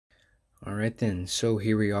All right then, so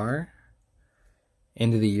here we are,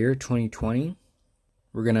 end of the year 2020.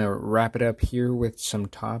 We're going to wrap it up here with some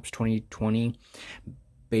Topps 2020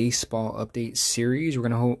 baseball update series. We're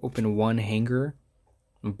going to open one hanger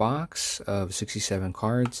box of 67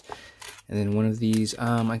 cards, and then one of these,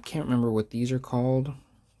 I can't remember what these are called.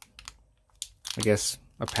 I guess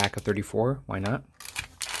a pack of 34, why not?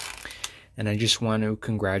 And I just want to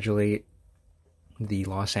congratulate the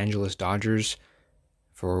Los Angeles Dodgers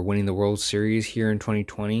for winning the World Series here in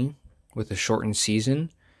 2020 with a shortened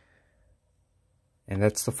season. And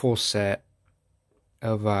that's the full set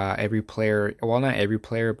of every player. Well, not every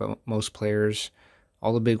player, but most players.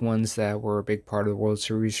 All the big ones that were a big part of the World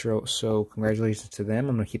Series. So congratulations to them.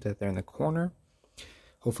 I'm going to keep that there in the corner.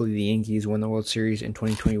 Hopefully the Yankees win the World Series in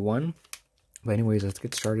 2021. But anyways, let's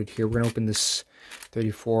get started here. We're going to open this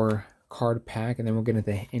 34 card pack, and then we'll get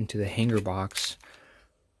into the hanger box.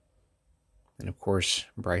 And of course,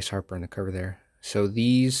 Bryce Harper on the cover there. So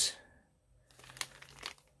these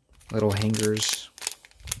little hangers,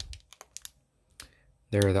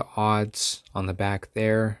 there are the odds on the back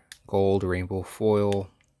there. Gold, rainbow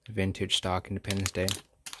foil, vintage stock, Independence Day.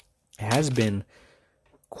 It has been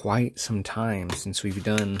quite some time since we've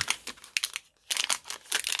done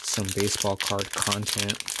some baseball card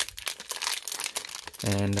content.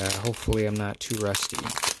 And hopefully I'm not too rusty.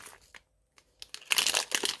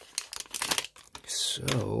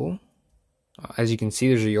 So, as you can see,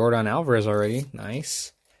 there's a Yordan Alvarez already.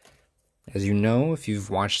 Nice. As you know, if you've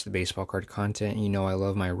watched the baseball card content, you know I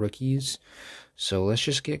love my rookies. So let's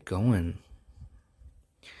just get going.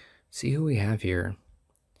 See who we have here.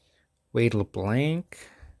 Wade LeBlanc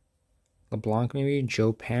maybe,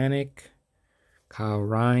 Joe Panic, Kyle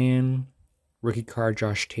Ryan, rookie card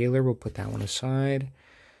Josh Taylor. We'll put that one aside.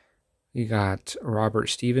 We got Robert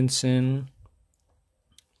Stevenson,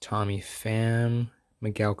 Tommy Pham,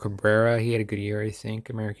 Miguel Cabrera. He had a good year, I think.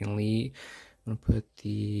 American League. I'm going to put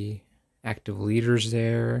the active leaders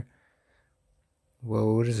there.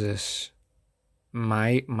 Whoa, what is this?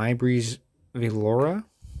 Maybreeze Vilora.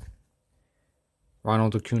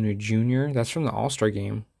 Ronald Acuna Jr. That's from the All-Star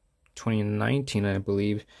Game 2019, I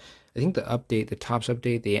believe. I think the Topps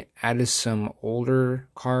update, they added some older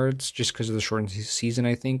cards just because of the shortened season,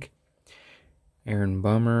 I think. Aaron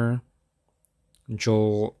Bummer.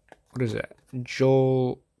 Joel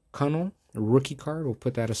Cunnell, a rookie card. We'll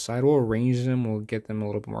put that aside. We'll arrange them. We'll get them a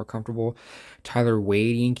little bit more comfortable. Tyler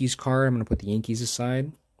Wade, Yankees card. I'm going to put the Yankees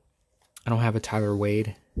aside. I don't have a Tyler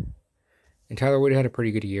Wade. And Tyler Wade had a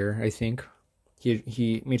pretty good year, I think.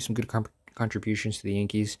 He made some good contributions to the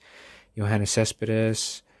Yankees. Yoenis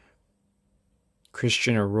Cespedes,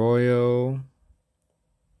 Christian Arroyo,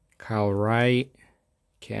 Kyle Wright.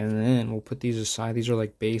 Okay, and then we'll put these aside. These are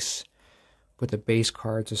like base. Put the base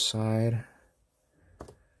cards aside.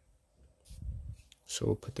 So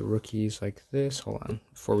we'll put the rookies like this. Hold on.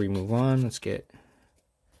 Before we move on, let's get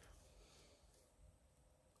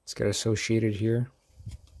associated here.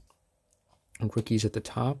 Rookies at the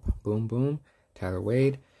top. Boom, boom. Tyler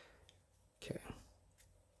Wade. Okay.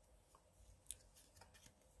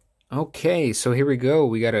 Okay, so here we go.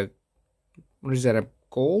 We got what is that, a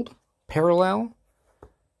gold? Parallel?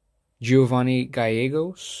 Giovanni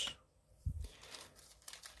Gallegos.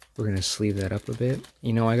 We're going to sleeve that up a bit.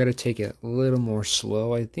 You know, I got to take it a little more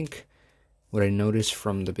slow. I think what I noticed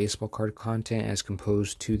from the baseball card content as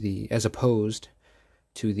opposed to the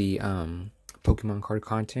Pokemon card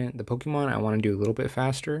content. The Pokemon I want to do a little bit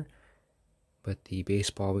faster, but the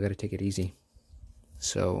baseball, we got to take it easy.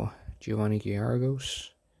 So, Giovanni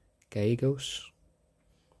Gallegos.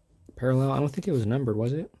 Parallel. I don't think it was numbered,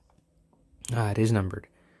 was it? It is numbered.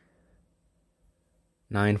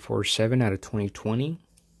 947 out of 2020.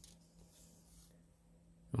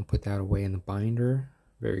 I'll put that away in the binder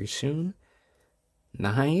very soon.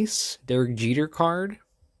 Nice. Derek Jeter card.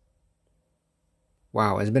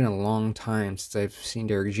 Wow, it's been a long time since I've seen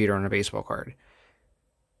Derek Jeter on a baseball card.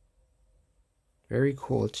 Very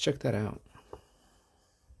cool. Let's check that out.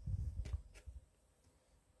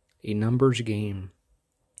 A numbers game.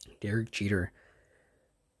 Derek Jeter.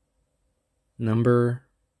 Number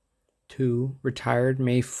 2, retired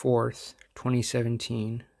May 4th,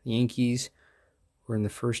 2017. The Yankees were in the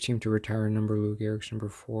first team to retire number. Lou Gehrig's number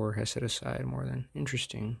 4 has set aside more than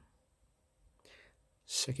interesting.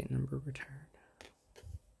 Second number retired.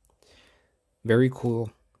 Very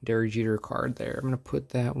cool Derek Jeter card there. I'm going to put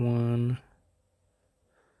that one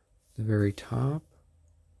at the very top.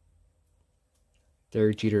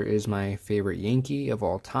 Derek Jeter is my favorite Yankee of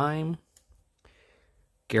all time.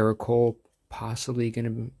 Garrett Cole possibly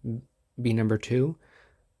going to be number 2.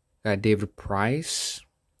 Got David Price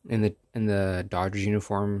in the Dodgers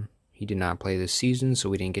uniform. He did not play this season, so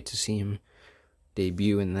we didn't get to see him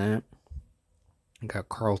debut in that. We got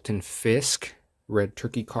Carlton Fisk, red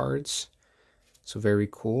turkey cards. So very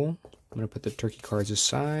cool. I'm going to put the turkey cards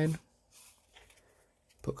aside.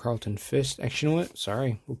 Put Carlton Fisk. Actually, you know what?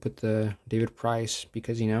 Sorry. We'll put the David Price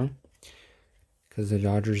because, because the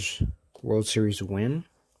Dodgers World Series win.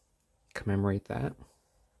 Commemorate that.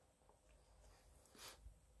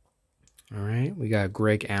 All right. We got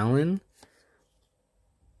Greg Allen.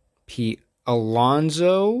 Pete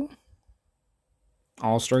Alonso.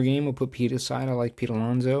 All-Star game. We'll put Pete aside. I like Pete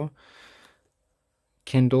Alonso.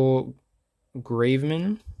 Kendall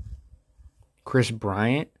Graveman. Chris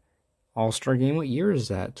Bryant. All-Star game. What year is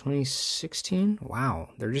that? 2016? Wow.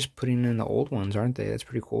 They're just putting in the old ones, aren't they? That's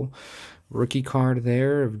pretty cool. Rookie card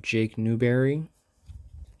there of Jake Newberry.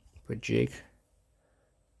 Put Jake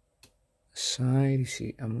aside. You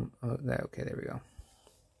see, okay, there we go.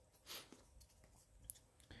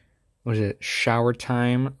 What is it? Shower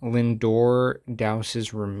time. Lindor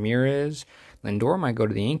douses Ramirez. Lindor might go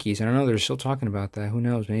to the Yankees. I don't know. They're still talking about that. Who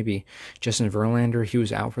knows? Maybe. Justin Verlander, he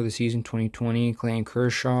was out for the season 2020. Clayton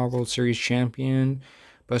Kershaw, World Series champion.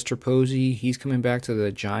 Buster Posey, he's coming back to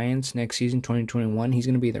the Giants next season, 2021. He's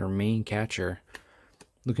going to be their main catcher.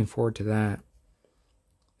 Looking forward to that.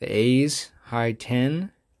 The A's, high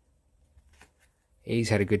 10. A's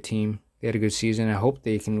had a good team. They had a good season. I hope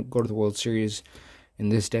they can go to the World Series in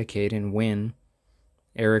this decade and win.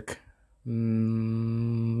 Eric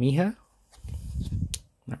Mejia?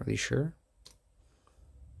 Not really sure.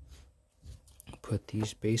 Put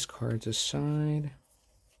these base cards aside.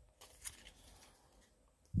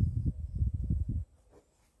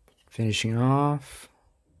 Finishing off,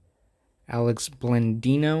 Alex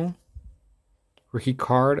Blendino. Rookie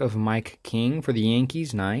card of Mike King for the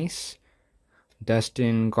Yankees. Nice.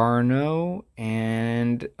 Dustin Garneau.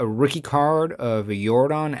 And a rookie card of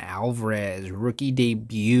Yordan Alvarez. Rookie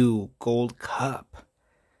debut. Gold Cup.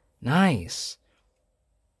 Nice.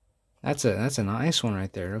 That's a nice one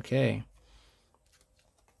right there. Okay.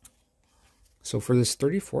 So for this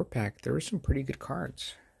 34 pack, there were some pretty good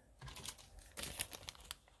cards.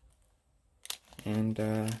 And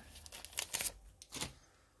we're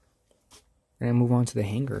going to move on to the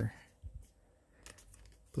hanger.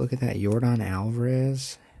 Look at that, Yordan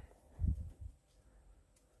Alvarez.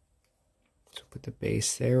 So put the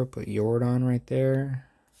base there, we'll put Yordan right there.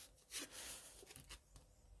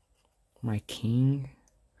 Mike King.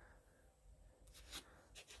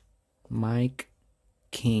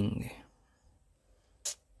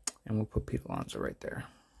 And we'll put Pete Alonso right there.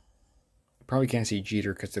 You probably can't see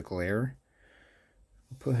Jeter because of the glare.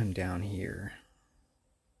 We'll put him down here.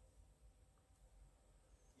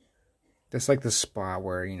 That's like the spot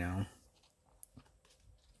where,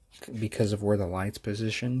 because of where the light's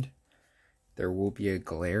positioned, there will be a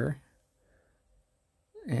glare.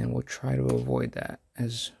 And we'll try to avoid that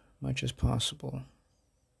as much as possible.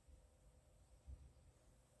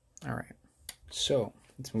 Alright, so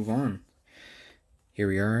let's move on. Here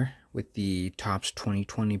we are with the Topps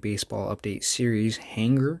 2020 Baseball Update Series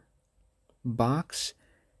hanger box.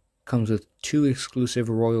 Comes with 2 exclusive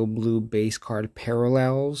royal blue base card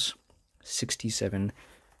parallels. 67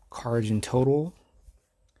 cards in total.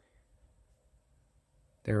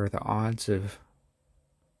 There are the odds of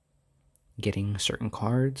getting certain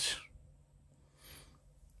cards.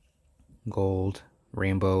 Gold,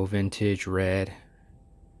 rainbow, vintage, red,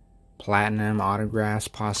 platinum, autographs,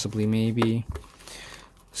 possibly, maybe.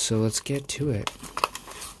 So let's get to it.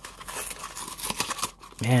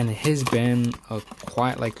 Man, it has been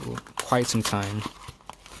quite some time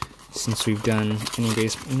since we've done any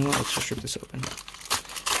baseball. You know what? Let's just rip this open.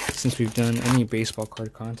 Since we've done any baseball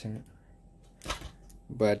card content.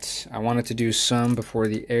 But I wanted to do some before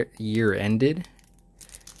the year ended.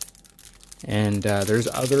 And there's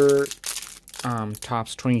other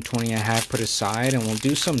Topps 2020 I have put aside, and we'll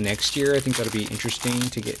do some next year. I think that'll be interesting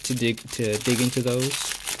to dig into those.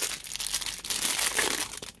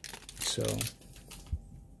 So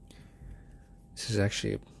this is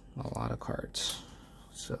actually a lot of cards.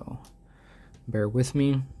 So bear with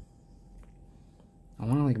me. I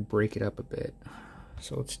want to break it up a bit.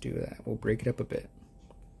 So let's do that. We'll break it up a bit.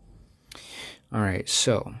 Alright,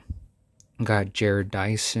 so got Jared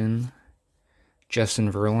Dyson,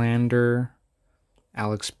 Justin Verlander,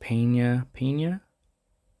 Alex Pena,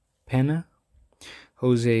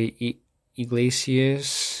 Jose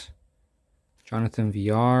Iglesias, Jonathan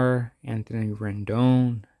Villar, Anthony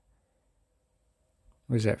Rendon.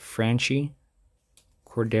 What is that? Franchi,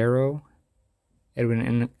 Cordero,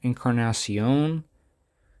 Edwin Encarnacion,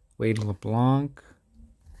 Wade LeBlanc,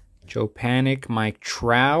 Joe Panik, Mike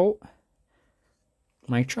Trout,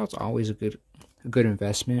 Mike Trout's always a good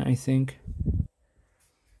investment, I think.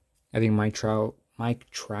 I think Mike Trout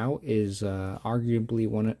is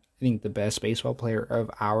arguably the best baseball player of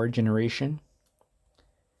our generation.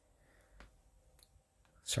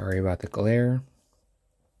 Sorry about the glare,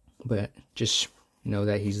 but just know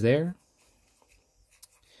that he's there.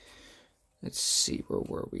 Let's see, where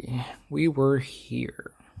were we? We were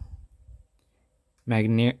here.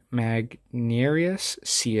 Magneuris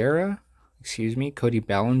Sierra, Cody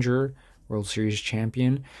Bellinger, World Series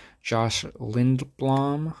champion. Josh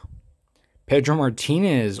Lindblom. Pedro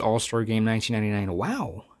Martinez, All-Star Game 1999.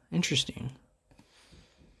 Wow, interesting.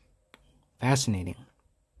 Fascinating.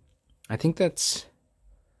 I think that's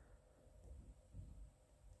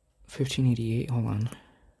 1588. Hold on.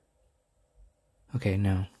 Okay,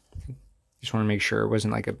 no. Just want to make sure it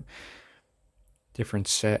wasn't like a different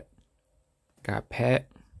set. Got Pet.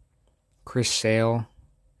 Chris Sale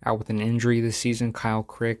out with an injury this season. Kyle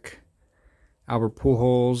Crick. Albert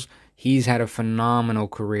Pujols. He's had a phenomenal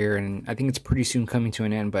career, and I think it's pretty soon coming to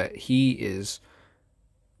an end, but Albert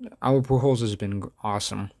Pujols has been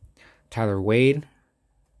awesome. Tyler Wade.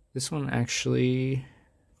 This one actually,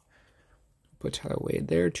 put Tyler Wade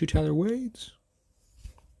there. 2 Tyler Wades.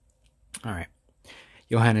 All right.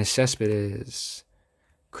 Yoenis Cespedes,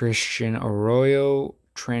 Christian Arroyo,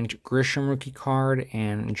 Trent Grisham rookie card,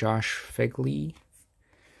 and Josh Phegley.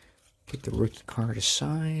 Put the rookie card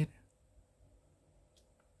aside.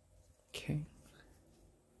 Okay.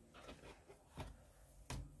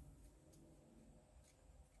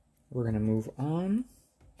 We're going to move on.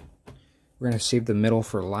 We're going to save the middle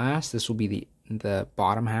for last. This will be the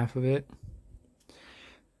bottom half of it.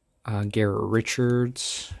 Garrett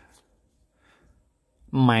Richards.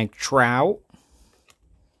 Mike Trout.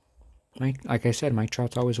 Like I said, Mike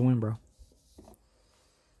Trout's always a win, bro.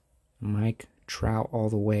 Mike Trout all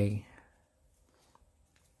the way.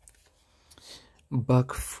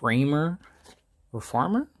 Buck Farmer,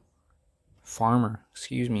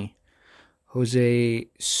 excuse me. Jose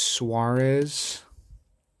Suarez.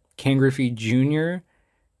 Ken Griffey Jr.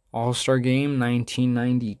 All-Star Game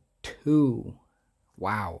 1992.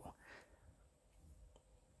 Wow.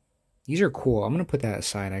 These are cool. I'm going to put that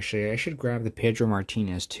aside, actually. I should grab the Pedro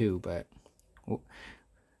Martinez, too, but we'll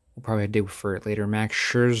probably dig for it later. Max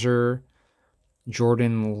Scherzer,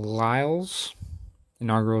 Jordan Lyles,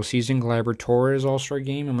 inaugural season. Gleyber Torres, All-Star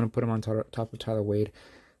Game. I'm going to put him on top of Tyler Wade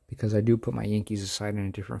because I do put my Yankees aside in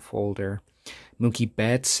a different folder. Mookie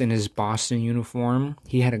Betts in his Boston uniform.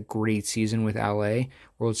 He had a great season with LA.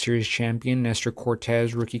 World Series champion. Nestor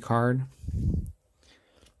Cortez, rookie card.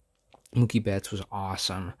 Mookie Betts was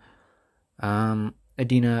awesome.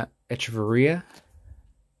 Adina Echeverria,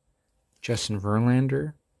 Justin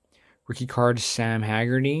Verlander, rookie card Sam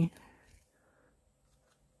Haggerty.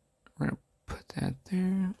 We're going to put that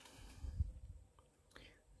there.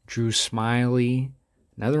 Drew Smiley,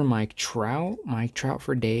 another Mike Trout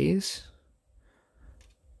for days.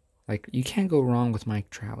 Like, you can't go wrong with Mike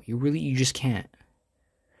Trout. You just can't.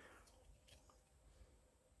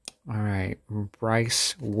 All right,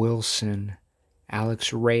 Bryce Wilson,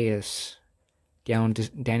 Alex Reyes,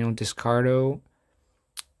 Daniel Descardo,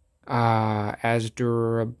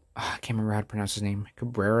 Asdur, I can't remember how to pronounce his name,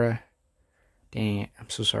 Cabrera, dang it, I'm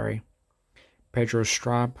so sorry, Pedro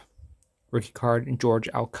Strop, rookie card, and George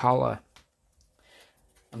Alcala.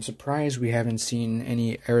 I'm surprised we haven't seen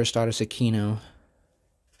any Aristides Aquino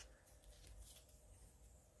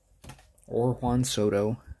or Juan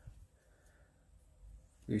Soto.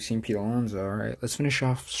 We've seen Pete Alonso. All right, let's finish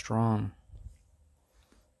off strong.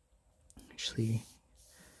 Actually,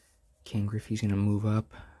 Ken Griffey's going to move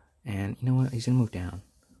up. And you know what? He's going to move down.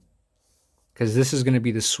 Because this is going to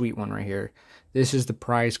be the sweet one right here. This is the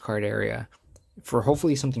prize card area for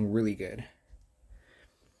hopefully something really good.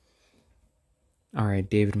 All right,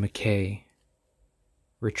 David McKay.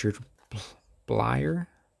 Richard Blair.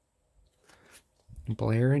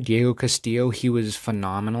 Diego Castillo. He was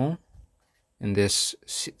phenomenal in this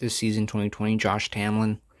season, 2020. Josh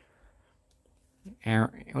Tamlin.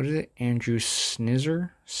 What is it? Andrew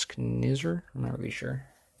Snizzer? I'm not really sure.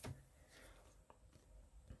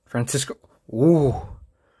 Francisco Lindor.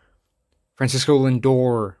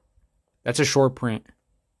 That's a short print.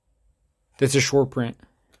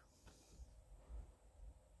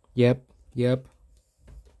 Yep.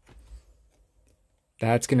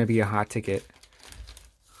 That's going to be a hot ticket.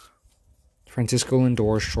 Francisco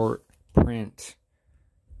Lindor short print.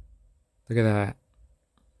 Look at that.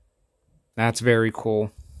 That's very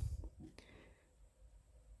cool.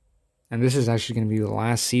 And this is actually going to be the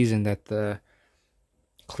last season that the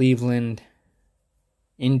Cleveland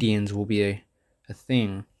Indians will be a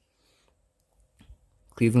thing.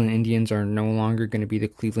 Cleveland Indians are no longer going to be the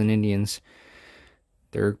Cleveland Indians.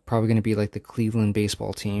 They're probably going to be like the Cleveland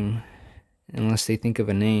baseball team, unless they think of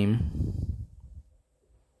a name.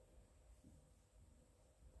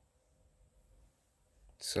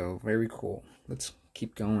 So, very cool. Let's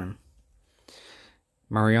keep going.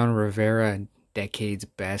 Mariano Rivera, Decade's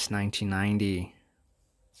Best, 1990.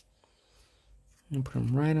 I'm going to put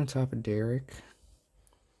him right on top of Derek.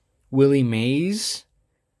 Willie Mays,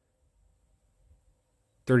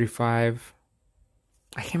 35.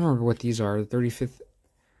 I can't remember what these are. The 35th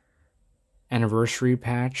anniversary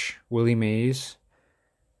patch, Willie Mays.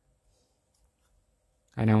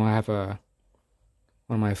 I know I have one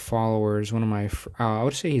of my followers, I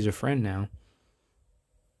would say he's a friend now.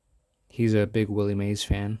 He's a big Willie Mays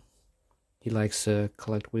fan. He likes to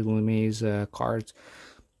collect Willie Mays cards.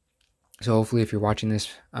 So hopefully, if you're watching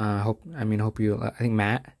this, I think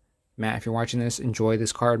Matt, if you're watching this, enjoy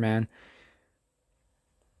this card, man.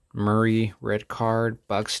 Murray, red card.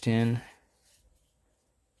 Buxton,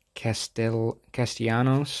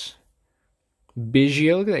 Castellanos,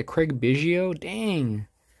 Biggio. Look at that, Craig Biggio. Dang.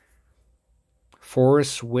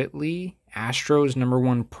 Forrest Whitley, Astros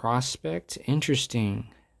 #1 prospect. Interesting.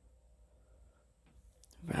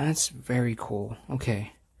 That's very cool.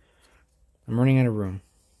 Okay. I'm running out of room.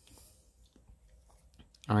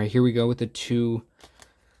 Alright, here we go with the 2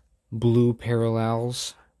 blue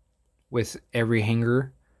parallels with every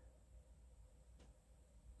hanger.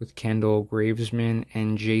 With Kendall Gravesman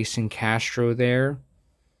and Jason Castro there.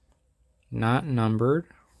 Not numbered.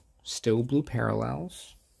 Still blue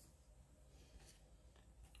parallels.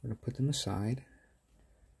 We're going to put them aside.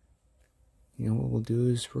 You know what we'll do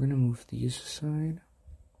is we're going to move these aside.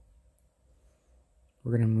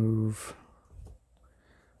 We're going to move...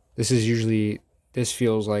 This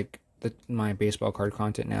feels like my baseball card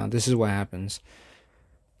content now. This is what happens.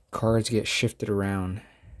 Cards get shifted around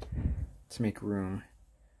to make room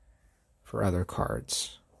for other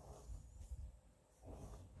cards.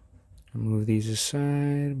 Move these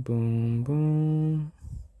aside. Boom, boom.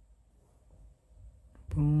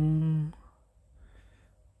 Boom.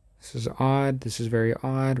 This is odd. This is very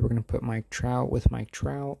odd. We're going to put Mike Trout with Mike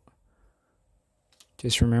Trout.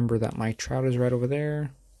 Just remember that Mike Trout is right over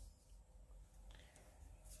there.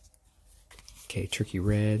 Okay, Turkey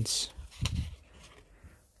Reds.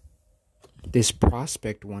 This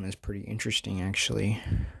prospect one is pretty interesting, actually.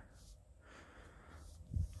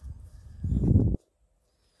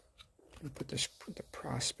 Put the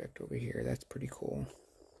prospect over here. That's pretty cool.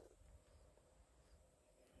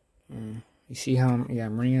 You see how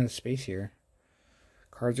I'm running out of space here.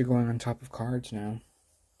 Cards are going on top of cards now.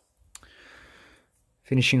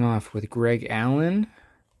 Finishing off with Greg Allen,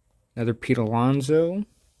 another Pete Alonso,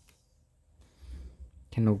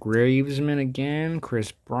 Kendall Gravesman again,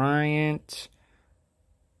 Chris Bryant,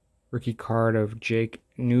 rookie card of Jake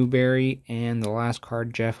Newberry, and the last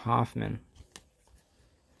card, Jeff Hoffman.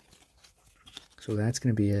 So that's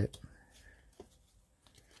going to be it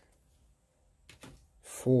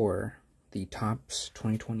for the Topps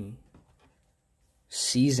 2020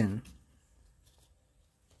 season.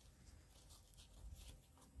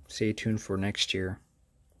 Stay tuned for next year.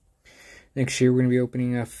 Next year, we're going to be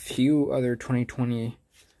opening a few other 2020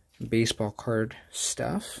 baseball card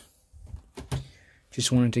stuff.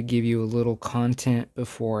 Just wanted to give you a little content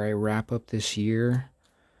before I wrap up this year.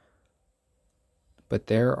 But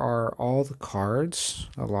there are all the cards,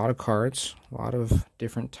 a lot of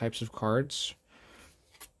different types of cards.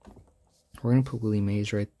 We're going to put Willie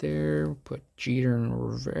Mays right there, put Jeter and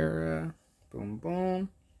Rivera, boom, boom.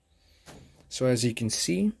 So as you can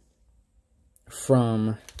see,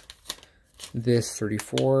 from this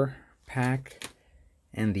 34 pack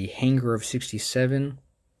and the hanger of 67,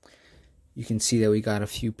 you can see that we got a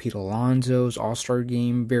few Pete Alonso's All-Star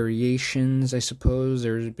Game variations, I suppose.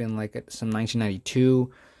 There's been like some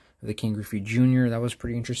 1992 of the Ken Griffey Jr. That was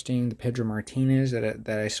pretty interesting. The Pedro Martinez that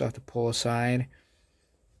I still have to pull aside.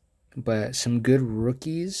 But some good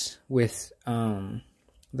rookies with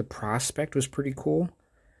the prospect was pretty cool.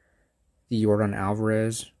 The Yordan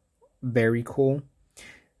Alvarez, very cool.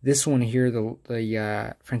 This one here,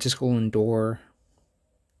 the Francisco Lindor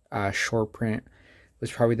short print was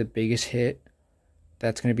probably the biggest hit.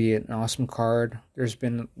 That's going to be an awesome card. There's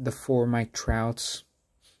been the 4 Mike Trouts,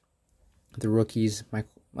 the rookies,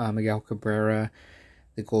 Miguel Cabrera,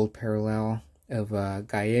 the gold parallel of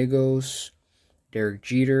Gallegos, Derek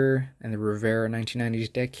Jeter, and the Rivera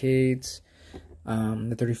 1990s decades.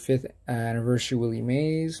 The 35th anniversary Willie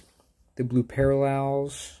Mays, the blue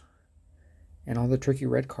parallels, and all the Turkey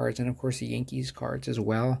Red cards, and of course the Yankees cards as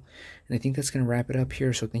well. And I think that's going to wrap it up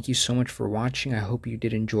here. So thank you so much for watching. I hope you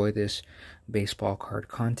did enjoy this baseball card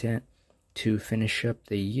content to finish up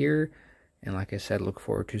the year. And like I said, look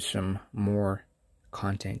forward to some more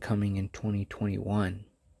content coming in 2021.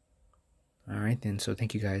 Alright then, so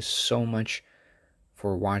thank you guys so much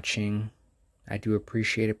for watching. I do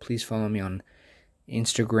appreciate it. Please follow me on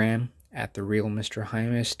Instagram at The Real Mr.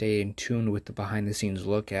 Jaime. Stay in tune with the behind the scenes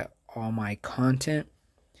look at all my content.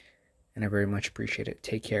 And I very much appreciate it.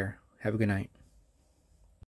 Take care. Have a good night.